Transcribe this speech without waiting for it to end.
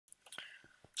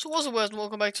So what's up guys, and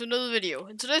welcome back to another video.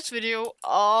 In today's video,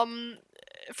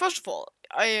 first of all,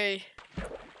 in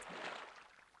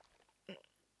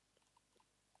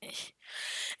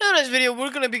today's video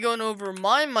we're gonna be going over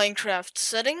my Minecraft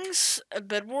settings,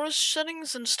 BedWars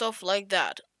settings and stuff like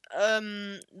that.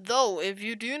 Though if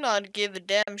you do not give a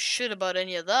damn shit about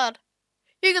any of that,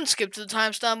 you can skip to the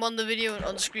timestamp on the video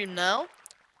on the screen now,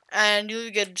 and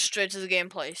you'll get straight to the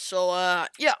gameplay. So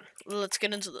yeah, let's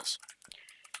get into this.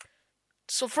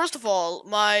 So first of all,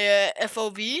 my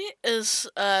FOV is,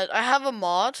 I have a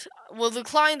mod. Well, the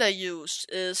client I use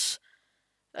is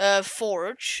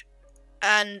Forge,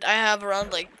 and I have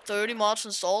around like 30 mods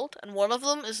installed, and one of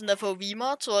them is an FOV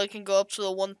mod, so I can go up to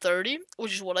the 130,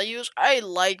 which is what I use. I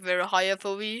like very high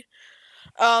FOV.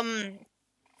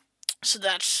 So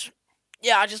that's,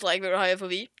 yeah, I just like very high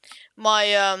FOV. My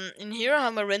in here I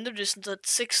have my render distance at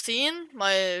 16,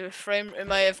 my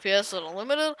FPS is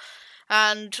unlimited.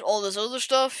 And all this other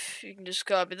stuff, you can just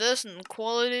copy this, and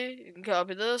quality, you can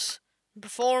copy this,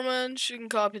 performance, you can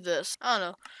copy this. I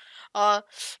don't know.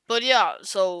 But yeah,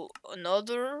 so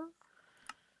another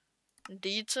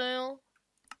detail,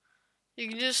 you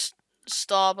can just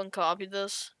stop and copy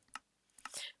this.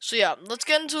 So yeah, let's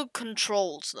get into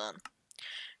controls then.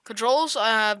 Controls, I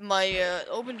have my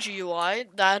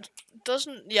OpenGUI, that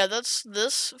doesn't, yeah, that's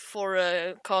this for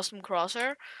custom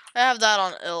crosshair. I have that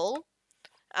on L.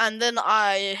 And then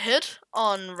I hit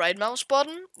on right mouse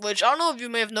button, which I don't know if you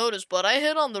may have noticed, but I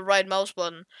hit on the right mouse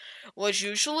button, which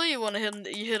usually you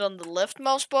hit on the left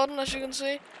mouse button, as you can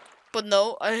see. But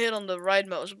no, I hit on the right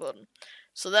mouse button.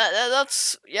 So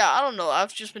that's, yeah, I don't know.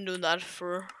 I've just been doing that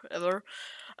forever.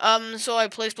 So I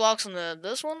place blocks on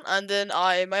this one, and then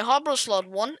my hotbar slot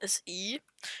 1 is E.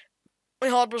 My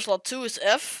hotbar slot 2 is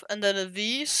F, and then a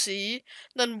V, C,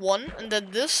 then 1, and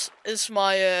then this is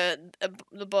my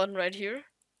the button right here.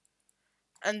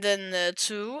 And then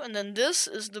 2, and then this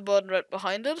is the button right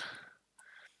behind it,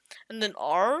 and then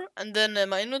R, and then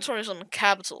my inventory is on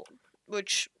capital,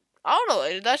 which, I don't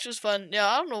know, that's just fun. Yeah,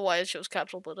 I don't know why it shows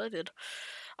capital, but I did.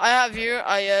 I have here,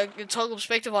 I toggle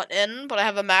perspective on N, but I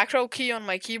have a macro key on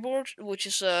my keyboard, which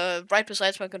is right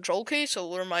beside my control key, so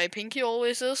where my pinky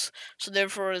always is, so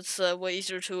therefore it's way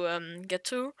easier to get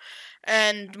to.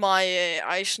 And my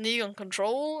I sneak on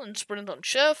control and sprint on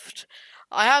shift.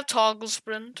 I have toggle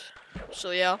sprint,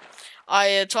 so yeah.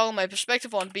 I toggle my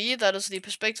perspective on B, that is the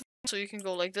perspective, so you can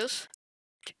go like this.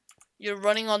 You're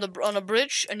running on a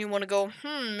bridge, and you want to go,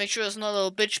 make sure there's not a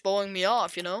little bitch blowing me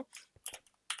off, you know?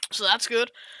 So that's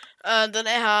good. Then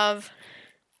I have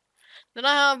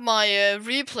my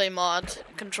replay mod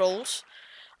controls.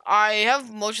 I have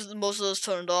most of those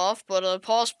turned off, but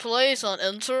pause play is on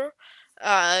enter.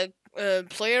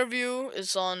 Player view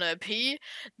is on P,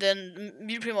 then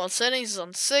replay mod settings is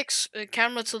on 6,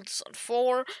 camera tilt is on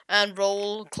 4, and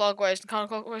roll clockwise and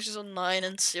counterclockwise is on 9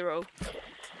 and 0.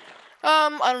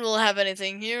 I don't really have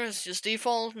anything here, it's just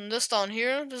default. And this down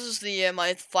here, this is the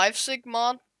my 5sig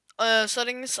mod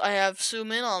settings. I have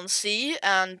zoom in on C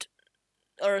and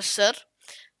or set.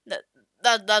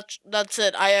 That's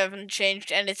it. I haven't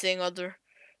changed anything other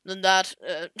than that.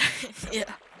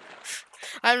 Yeah.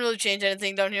 I haven't really changed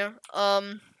anything down here.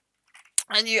 And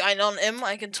on M,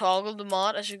 I can toggle the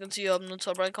mod, as you can see up in the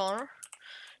top right corner.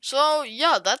 So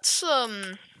yeah, that's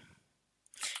guess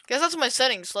that's my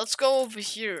settings. Let's go over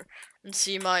here and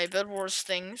see my BedWars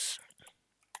things.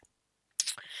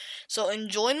 So in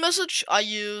join message, I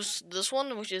use this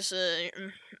one, which is up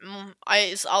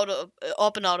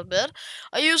and out of bed.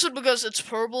 I use it because it's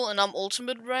purple and I'm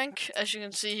ultimate rank, as you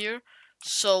can see here.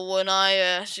 So when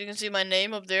as you can see my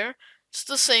name up there, it's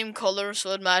the same color,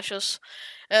 so it matches.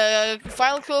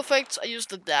 Final kill effects, I use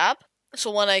the dab.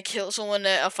 So when a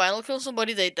final kill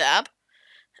somebody, they dab.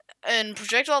 And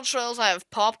projectile trails, I have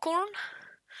popcorn.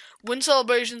 Wind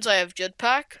celebrations, I have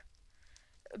jetpack.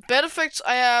 Bed effects,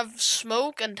 I have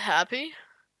smoke and happy.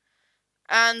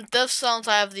 And death sounds,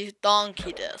 I have the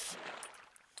donkey death.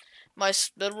 My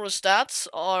BedWars stats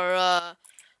are,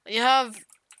 I have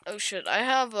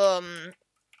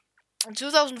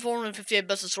 2,458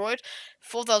 best destroyed,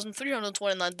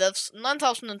 4,329 deaths,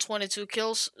 9,022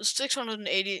 kills,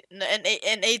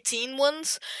 618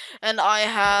 wins, and I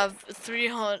have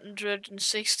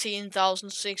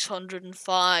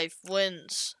 316,605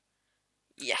 wins.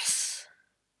 Yes.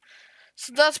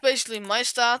 So that's basically my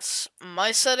stats,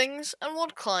 my settings, and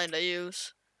what client I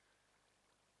use.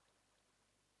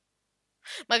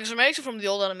 My cosmetics are from the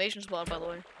old animation spot, by the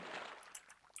way.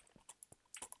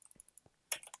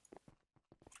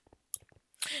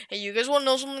 Hey, you guys want to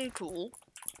know something cool?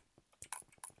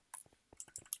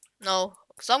 No,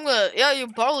 because I'm gonna, yeah, you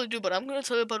probably do, but I'm gonna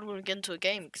tell you about when we get into a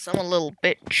game, because I'm a little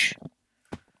bitch.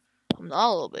 I'm not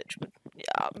a little bitch, but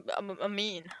yeah, I'm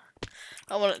mean.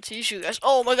 I want to teach you guys.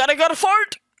 Oh my god, I got a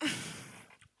fart!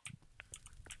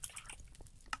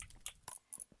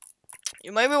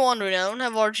 You might be wondering, I don't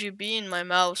have RGB in my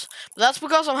mouse, but that's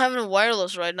because I'm having a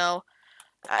wireless right now.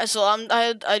 So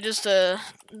I just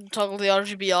toggle the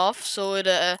RGB off, so it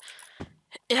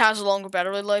has a longer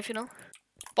battery life, you know.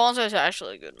 Bonsai is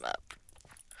actually a good map.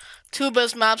 Two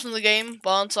best maps in the game,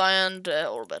 Bonsai and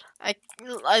Orbit. I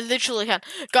literally can.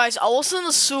 Guys, I was in a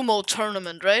sumo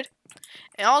tournament, right?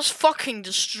 And I was fucking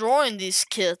destroying these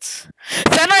kids.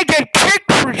 Then I get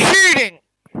kicked for cheating!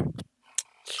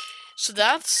 So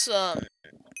that's, that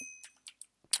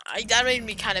made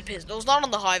me kind of pissed. It was not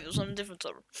on the Hive, it was on a different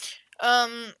server.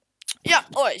 Yeah,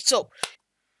 alright, so,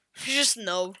 you just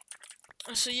know.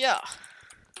 So, yeah.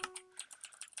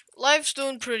 Life's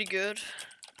doing pretty good.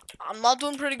 I'm not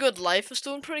doing pretty good. Life is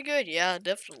doing pretty good. Yeah,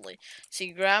 definitely.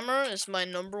 See, grammar is my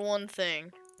 #1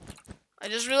 thing. I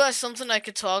just realized something I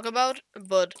could talk about,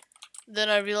 but then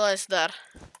I realized that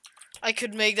I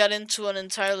could make that into an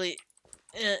entirely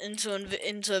into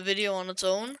a video on its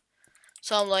own.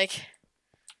 So I'm like,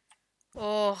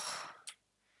 oh,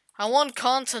 I want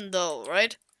content though,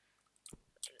 right?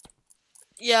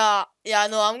 Yeah,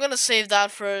 no, I'm gonna save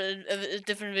that for a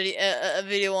different video, a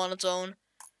video on its own.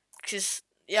 Cause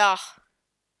yeah,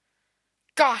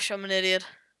 gosh, I'm an idiot.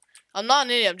 I'm not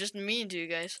an idiot. I'm just mean to you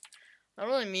guys. Not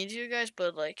really mean to you guys,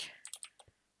 but like,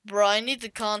 bro, I need the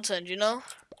content, you know?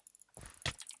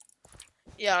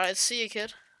 Yeah, alright, see you,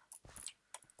 kid.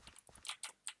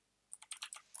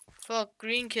 Fuck,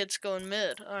 green kid's going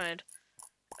mid. Alright.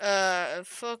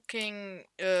 Fucking,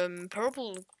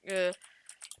 purple,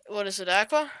 what is it,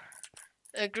 aqua?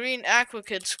 A green aqua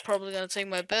kid's probably gonna take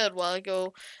my bed while I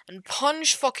go and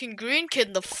punch fucking green kid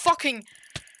in the fucking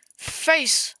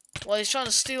face while he's trying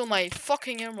to steal my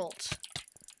fucking emeralds.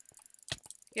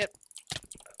 Get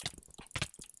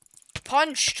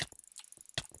punched!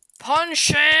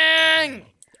 Punching!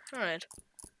 Alright.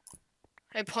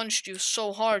 I punched you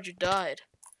so hard you died.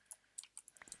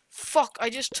 Fuck, I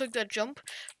just took that jump,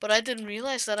 but I didn't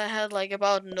realize that I had like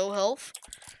about no health.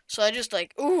 So I just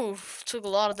like, oof, took a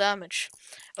lot of damage.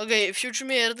 Okay, future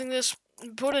me editing this,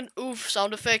 put an oof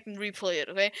sound effect and replay it,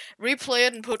 okay? Replay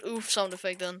it and put oof sound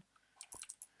effect in.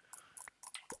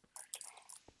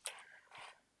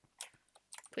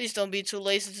 Please don't be too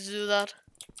lazy to do that.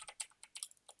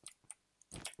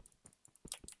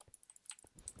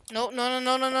 No,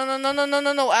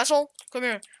 asshole. Come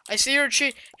here. I see you're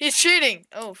He's cheating.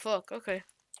 Oh, fuck. Okay.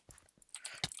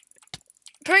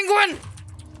 Penguin!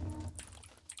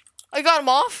 I got him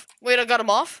off. Wait, I got him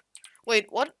off? Wait,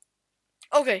 what?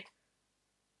 Okay.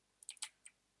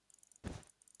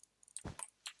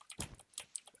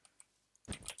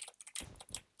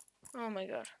 Oh my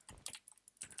god.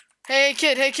 Hey,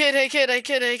 kid.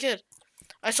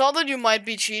 I saw that you might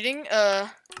be cheating.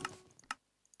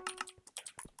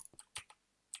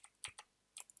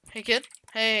 Hey, kid.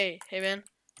 Hey, man.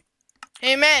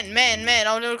 Hey, man.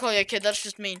 I'll never call you a kid. That's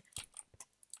just mean.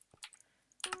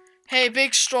 Hey,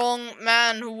 big, strong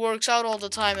man who works out all the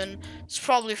time and is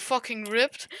probably fucking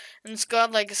ripped and it's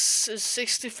got like a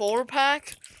 64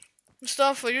 pack and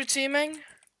stuff. Are you teaming?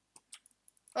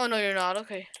 Oh, no, you're not.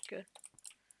 Okay, good.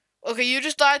 Okay, you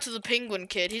just died to the penguin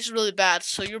kid. He's really bad,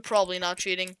 so you're probably not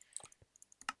cheating.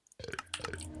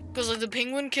 Because, like, the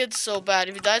penguin kid's so bad.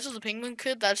 If you die to the penguin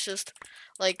kid, that's just,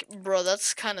 like, bro,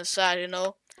 that's kind of sad, you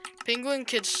know? Penguin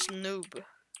kid's noob.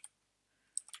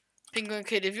 Penguin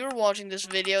kid, if you're watching this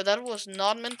video, that was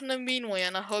not meant in a mean way,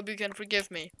 and I hope you can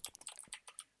forgive me.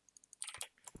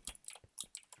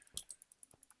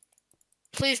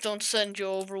 Please don't send your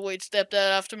overweight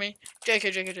stepdad after me.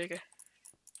 JK.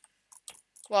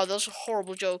 Wow, that was a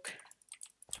horrible joke.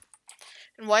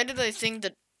 And why did I think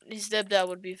that his stepdad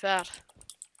would be fat?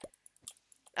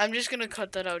 I'm just gonna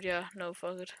cut that out, yeah. No,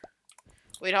 fuck it.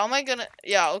 Wait, how am I gonna...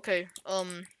 Yeah, okay.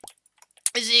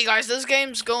 See, guys, this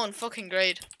game's going fucking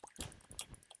great.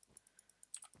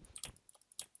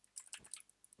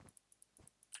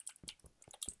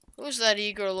 Who's that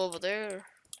e-girl over there?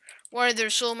 Why are there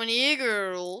so many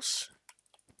e-girls?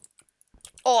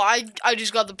 Oh, I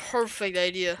just got the perfect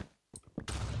idea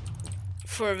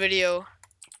for a video.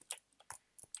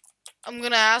 I'm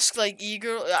gonna ask, like,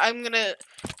 e-girl... I'm gonna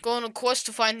go on a quest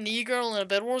to find an e-girl in a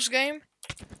BedWars game.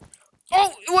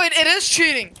 Oh, wait, it is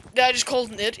cheating! Did I just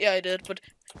called it? Yeah, I did, but...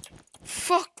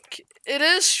 Fuck, it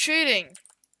is cheating.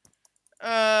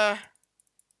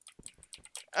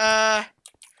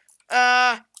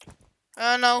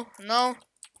 No.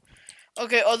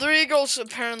 Okay, other e-girl's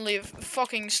apparently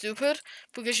fucking stupid,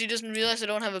 because she doesn't realize I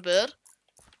don't have a bed.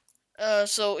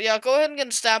 So, yeah, go ahead and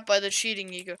get stabbed by the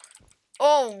cheating e-girl.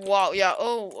 Oh wow, yeah.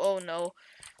 Oh no.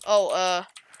 Oh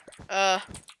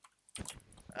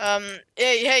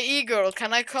hey e-girl,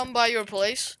 can I come by your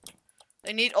place?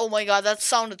 I need. Oh my god, that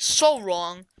sounded so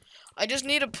wrong. I just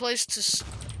need a place to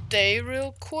stay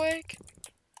real quick.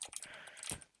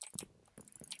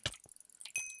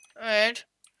 Alright.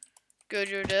 Good,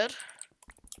 you're dead.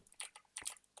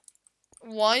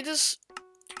 Why does...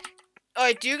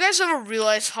 Alright, do you guys ever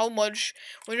realize how much...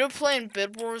 When you're playing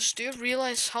BedWars, do you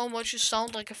realize how much you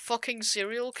sound like a fucking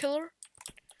serial killer?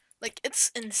 Like, it's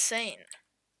insane.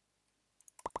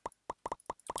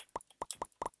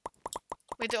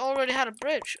 Wait, they already had a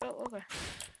bridge. Oh, okay.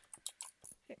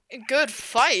 Good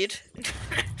fight?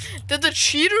 Did the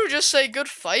cheater just say good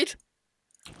fight?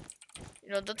 You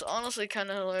know, that's honestly kind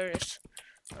of hilarious.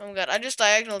 Oh my god, I just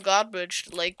diagonal god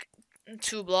bridged like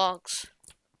 2 blocks.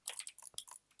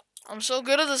 I'm so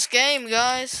good at this game,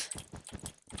 guys.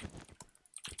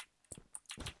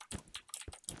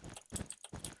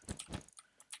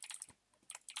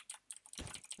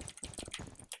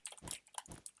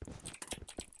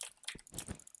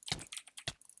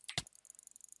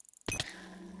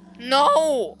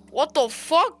 No! What the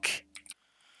fuck?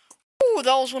 Ooh,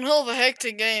 that was one hell of a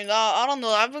hectic game. I don't know,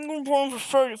 I've been going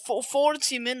for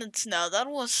 40 minutes now. That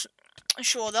was...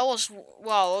 Sure, that was...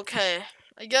 Wow, okay.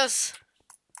 I guess...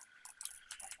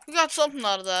 We got something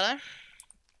out of that, eh?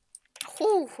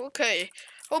 Whew, okay.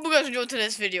 Hope you guys enjoyed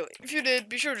today's video. If you did,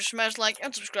 be sure to smash like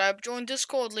and subscribe. Join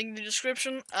Discord, link in the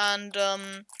description. And,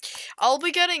 I'll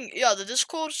be getting... Yeah, the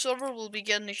Discord server will be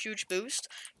getting a huge boost.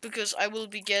 Because I will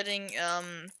be getting,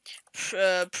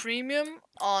 premium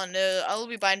on... I will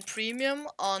be buying premium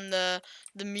on the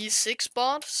Me6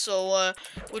 bot. So,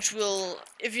 which will...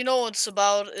 If you know what it's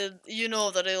about, you know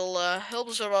that it'll, help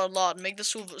the server out a lot and make the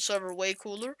server way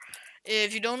cooler.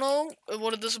 If you don't know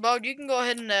what it is about, you can go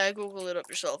ahead and Google it up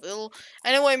yourself. It'll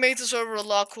anyway make the server a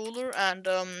lot cooler, and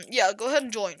yeah, go ahead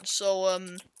and join. So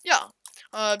yeah,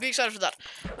 be excited for that,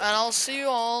 and I'll see you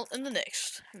all in the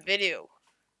next video.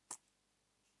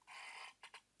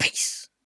 Peace.